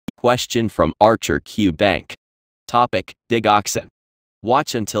Question from Archer Q Bank. Topic: Digoxin.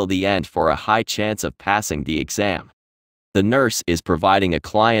 Watch until the end for a high chance of passing the exam. The nurse is providing a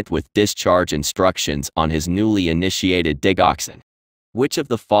client with discharge instructions on his newly initiated Digoxin. Which of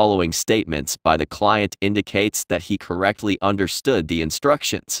the following statements by the client indicates that he correctly understood the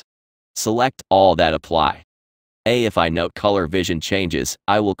instructions? Select all that apply. A. If I note color vision changes,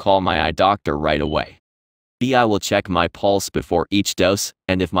 I will call my eye doctor right away. B. I will check my pulse before each dose,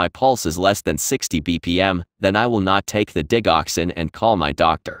 and if my pulse is less than 60 BPM, then I will not take the Digoxin and call my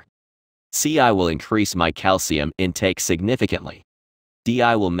doctor. C. I will increase my calcium intake significantly. D.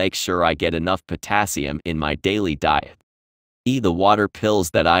 I will make sure I get enough potassium in my daily diet. E. The water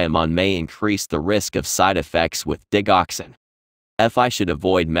pills that I am on may increase the risk of side effects with Digoxin. F. I should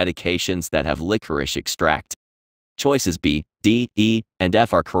avoid medications that have licorice extract. Choices B, D, E, and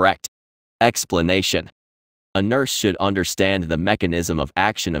F are correct. Explanation. A nurse should understand the mechanism of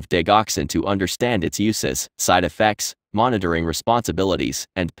action of Digoxin to understand its uses, side effects, monitoring responsibilities,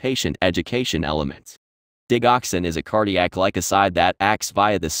 and patient education elements. Digoxin is a cardiac glycoside that acts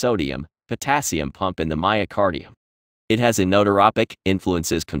via the sodium-potassium pump in the myocardium. It has inotropic,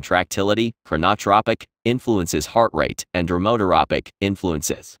 influences contractility, chronotropic, influences heart rate, and dromotropic,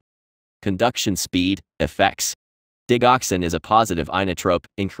 influences conduction speed, effects. Digoxin is a positive inotrope,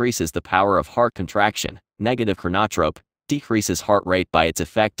 increases the power of heart contraction, negative chronotrope, decreases heart rate by its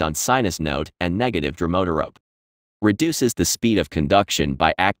effect on sinus node, and negative dromotrope. Reduces the speed of conduction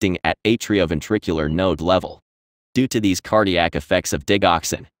by acting at atrioventricular node level. Due to these cardiac effects of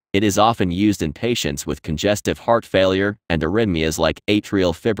Digoxin, it is often used in patients with congestive heart failure and arrhythmias like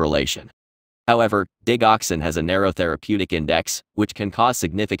atrial fibrillation. However, Digoxin has a narrow therapeutic index, which can cause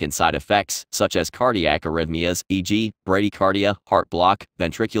significant side effects, such as cardiac arrhythmias, e.g., bradycardia, heart block,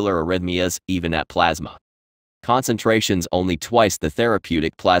 ventricular arrhythmias, even at plasma concentrations only twice the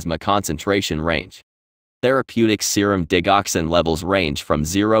therapeutic plasma concentration range. Therapeutic serum Digoxin levels range from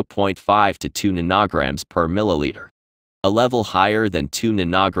 0.5 to 2 nanograms per milliliter. A level higher than 2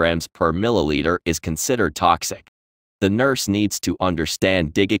 nanograms per milliliter is considered toxic. The nurse needs to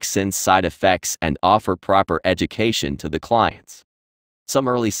understand Digoxin's side effects and offer proper education to the clients. Some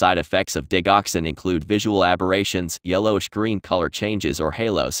early side effects of Digoxin include visual aberrations, yellowish-green color changes or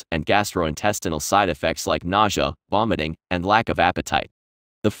halos, and gastrointestinal side effects like nausea, vomiting, and lack of appetite.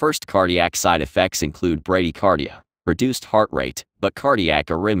 The first cardiac side effects include bradycardia, reduced heart rate, but cardiac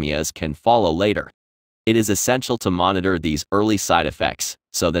arrhythmias can follow later. It is essential to monitor these early side effects,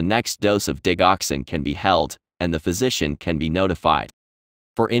 so the next dose of Digoxin can be held, and the physician can be notified.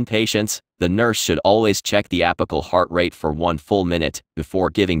 For inpatients, the nurse should always check the apical heart rate for 1 full minute before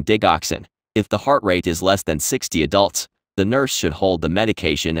giving Digoxin. If the heart rate is less than 60 adults, the nurse should hold the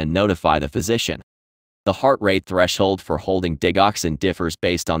medication and notify the physician. The heart rate threshold for holding Digoxin differs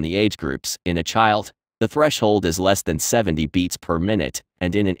based on the age groups. In a child, the threshold is less than 70 beats per minute,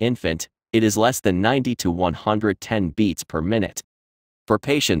 and in an infant, it is less than 90 to 110 beats per minute. For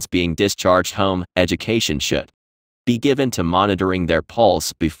patients being discharged home, education should be given to monitoring their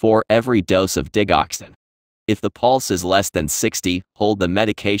pulse before every dose of Digoxin. If the pulse is less than 60, hold the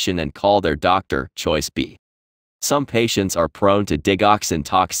medication and call their doctor. Choice B. Some patients are prone to Digoxin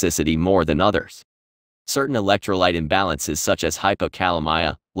toxicity more than others. Certain electrolyte imbalances such as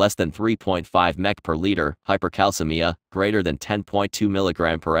hypokalemia, less than 3.5 mg per liter, hypercalcemia, greater than 10.2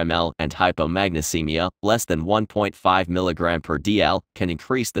 mg per ml, and hypomagnesemia, less than 1.5 mg per dl, can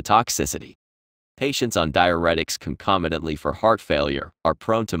increase the toxicity. Patients on diuretics concomitantly for heart failure are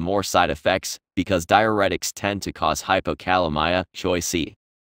prone to more side effects because diuretics tend to cause hypokalemia. Choice C.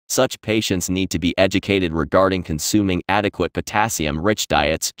 Such patients need to be educated regarding consuming adequate potassium-rich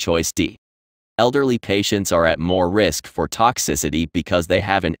diets. Choice D. Elderly patients are at more risk for toxicity because they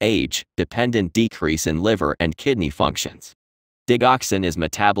have an age-dependent decrease in liver and kidney functions. Digoxin is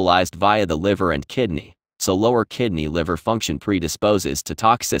metabolized via the liver and kidney, so lower kidney-liver function predisposes to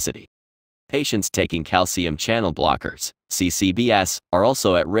toxicity. Patients taking calcium channel blockers, CCBs, are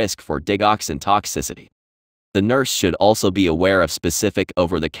also at risk for Digoxin toxicity. The nurse should also be aware of specific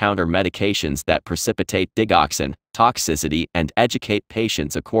over-the-counter medications that precipitate Digoxin toxicity and educate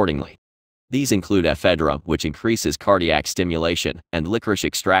patients accordingly. These include ephedra, which increases cardiac stimulation, and licorice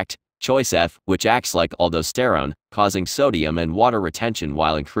extract, choice F, which acts like aldosterone, causing sodium and water retention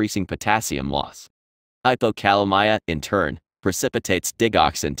while increasing potassium loss. Hypokalemia, in turn, precipitates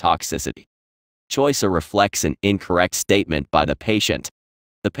Digoxin toxicity. Choice A reflects an incorrect statement by the patient.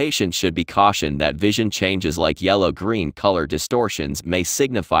 The patient should be cautioned that vision changes like yellow-green color distortions may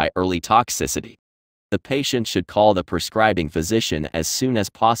signify early toxicity. The patient should call the prescribing physician as soon as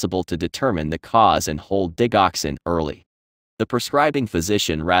possible to determine the cause and hold Digoxin early. The prescribing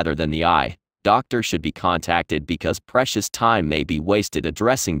physician rather than the eye doctor should be contacted because precious time may be wasted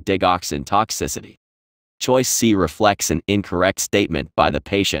addressing digoxin toxicity. Choice C reflects an incorrect statement by the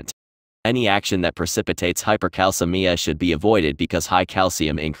patient. Any action that precipitates hypercalcemia should be avoided because high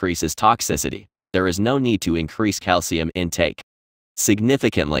calcium increases toxicity. There is no need to increase calcium intake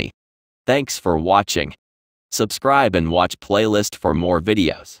significantly. Thanks for watching. Subscribe and watch playlist for more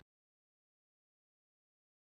videos.